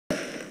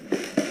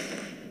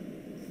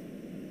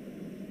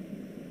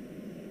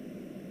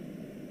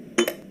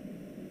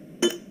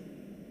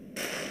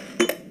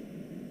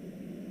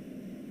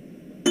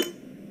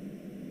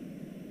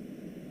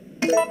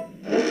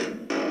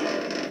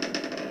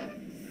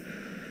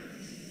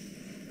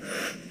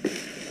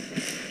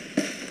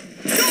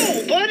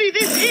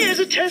Actually, this is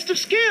a test of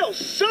skills,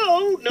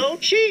 so no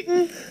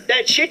cheating.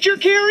 That shit you're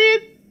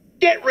carrying,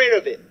 get rid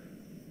of it.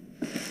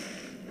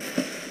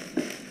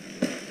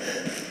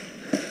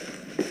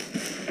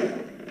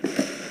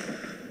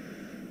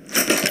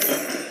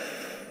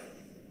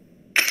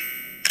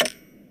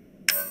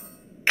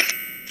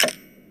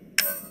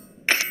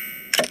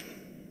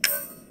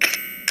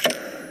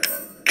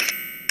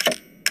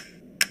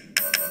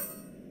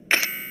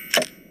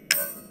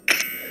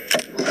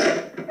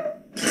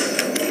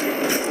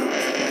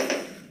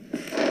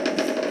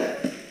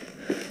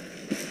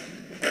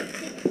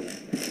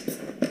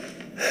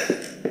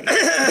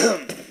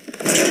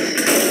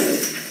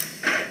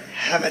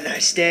 Have a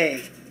nice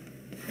day.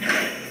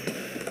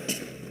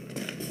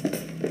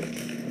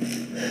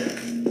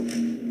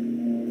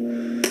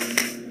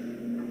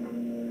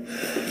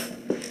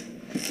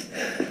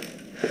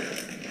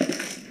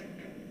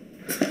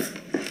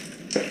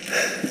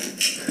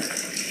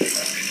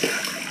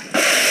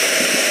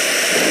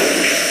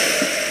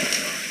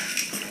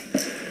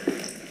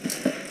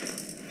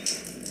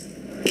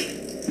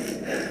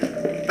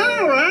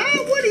 All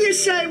right, what do you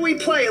say we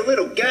play a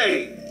little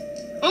game?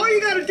 All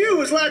you gotta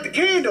do is light the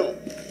candle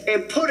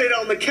and put it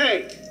on the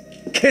cake.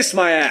 Kiss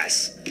my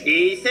ass.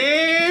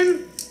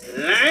 Ethan,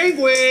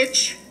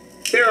 language.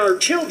 There are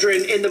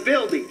children in the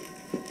building.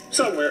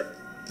 Somewhere.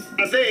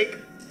 I think.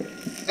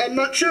 I'm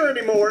not sure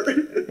anymore.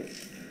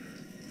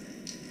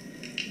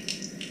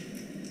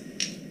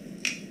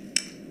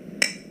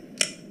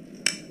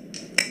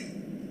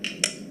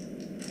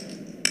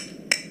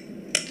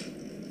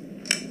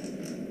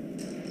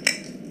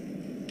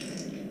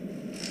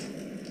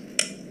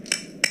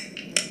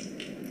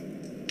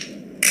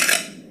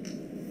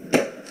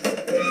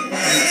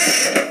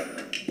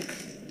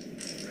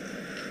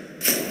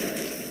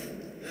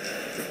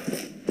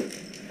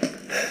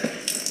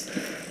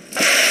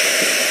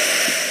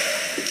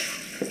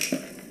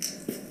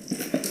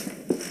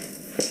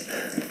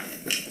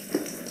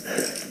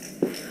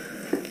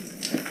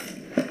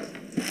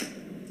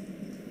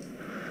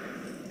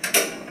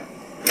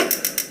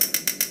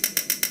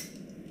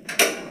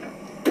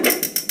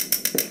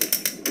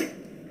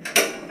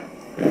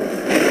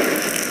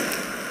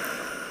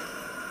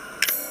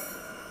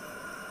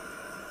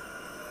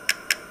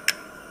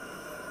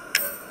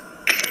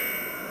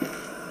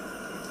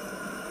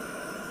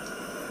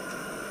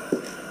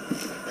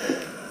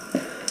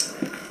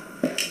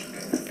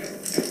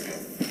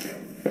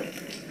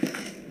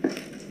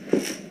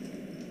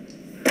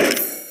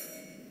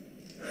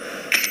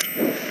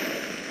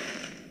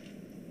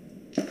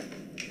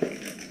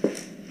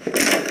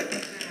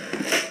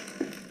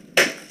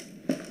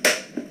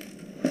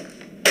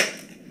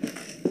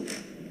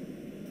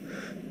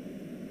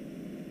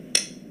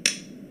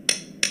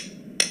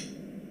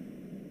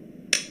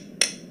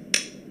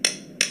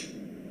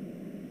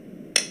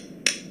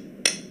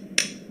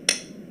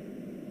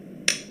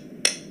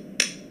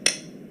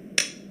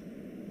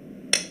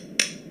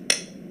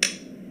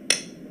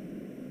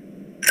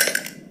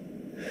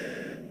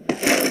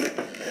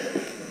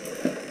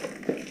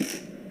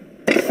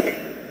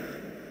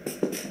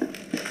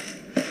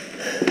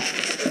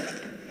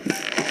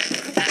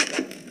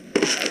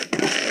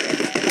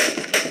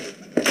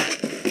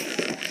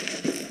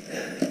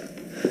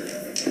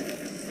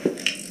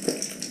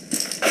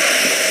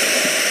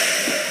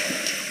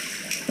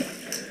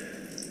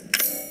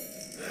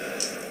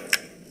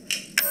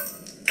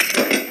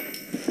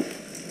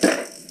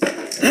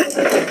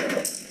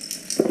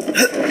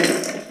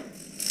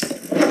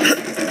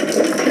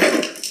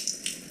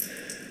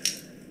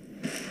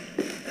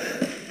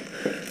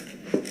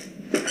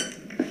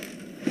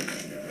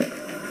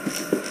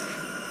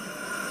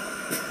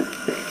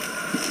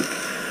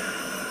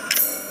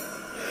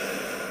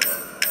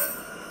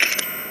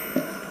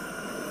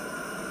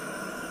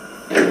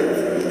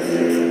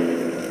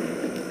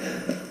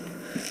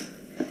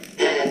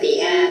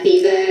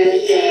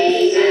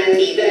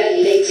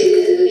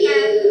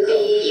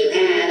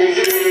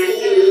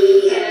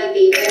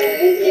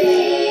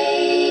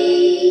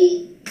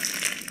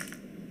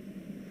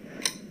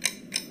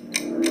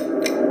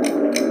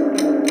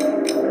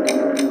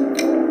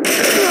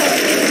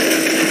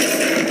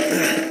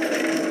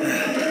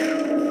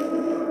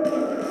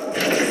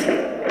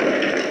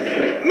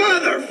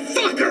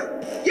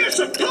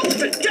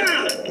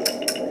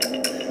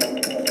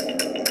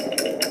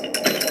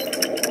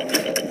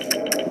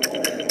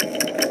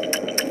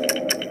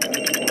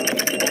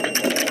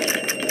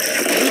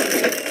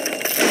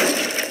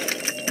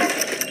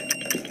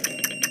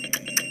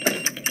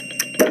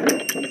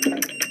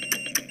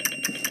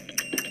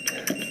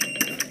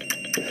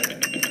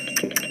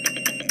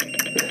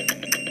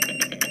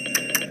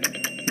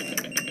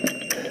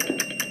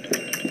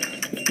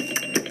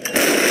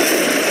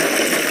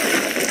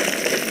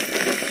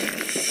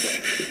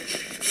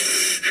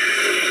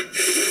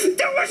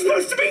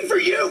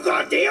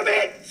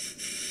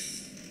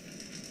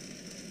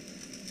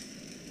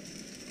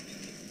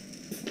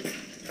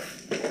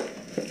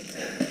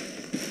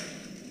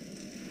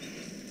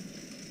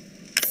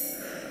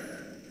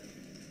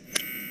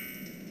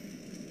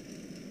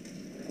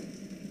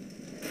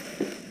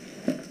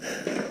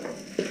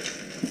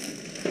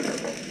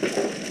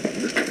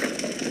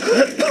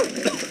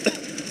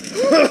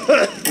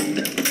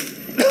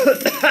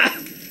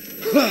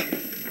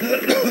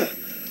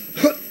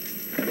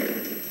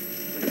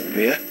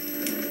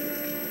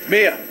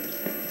 Mia!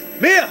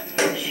 Mia!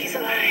 She's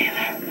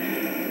alive.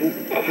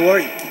 Who are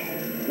you?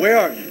 Where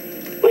are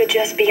you? We're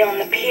just beyond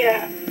the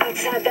pier,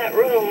 outside that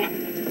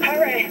room.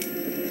 Hurry!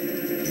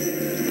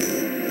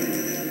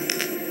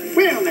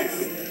 Well now,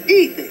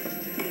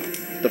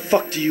 Ethan. The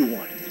fuck do you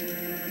want?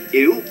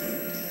 You?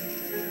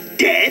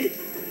 Dead?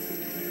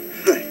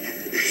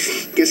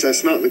 Guess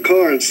that's not in the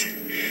cards.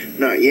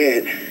 Not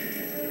yet.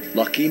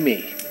 Lucky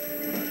me.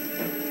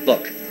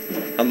 Look,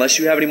 unless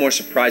you have any more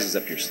surprises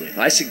up your sleeve,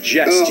 I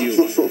suggest you...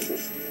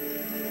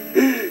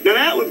 Now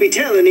that would be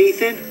telling,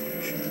 Ethan.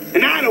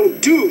 And I don't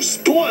do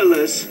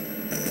spoilers.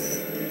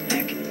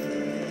 Dick.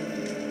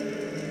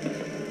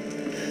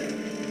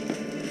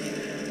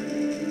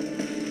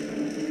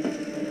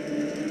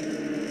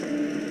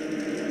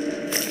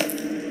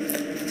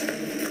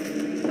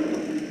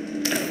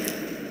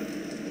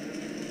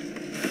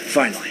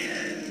 Finally.